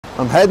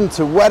I'm heading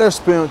to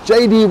Wetherspoon,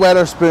 JD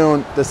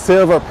Wetherspoon, the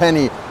Silver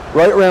Penny,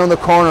 right around the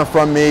corner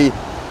from me.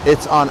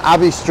 It's on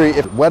Abbey Street.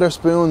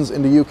 Wetherspoons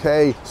in the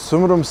UK,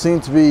 some of them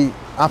seem to be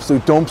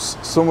absolute dumps.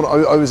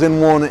 I was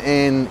in one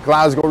in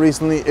Glasgow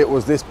recently. It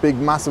was this big,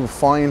 massive,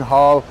 fine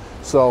hall.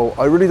 So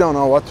I really don't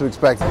know what to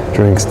expect.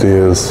 Drinks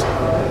deals.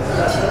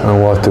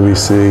 And what do we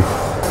see?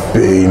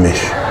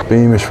 Beamish.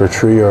 Beamish for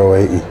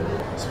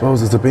 €3.80.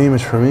 Suppose it's a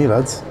Beamish for me,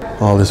 lads.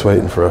 All this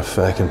waiting for a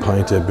fucking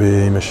pint of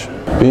Beamish.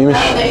 Beamish?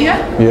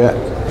 Yeah,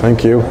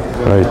 thank you.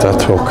 Right, that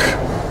took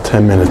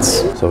 10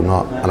 minutes. So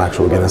not an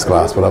actual Guinness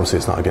glass, but obviously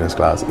it's not a Guinness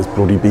glass. It's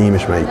bloody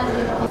Beamish, mate.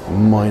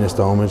 Minus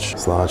domage.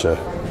 Sláinte.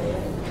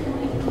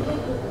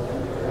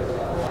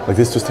 Like,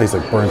 this just tastes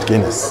like burnt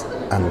Guinness.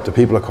 And the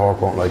people of Cork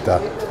won't like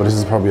that. But this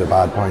is probably a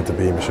bad pint of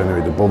Beamish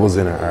anyway. The bubbles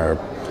in it are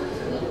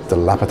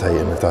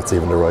dilapidating, if that's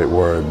even the right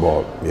word.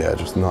 But yeah,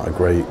 just not a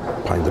great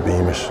pint of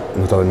Beamish.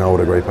 Not that I know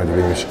what a great pint of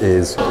Beamish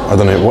is. I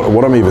don't know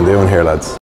what I'm even doing here, lads.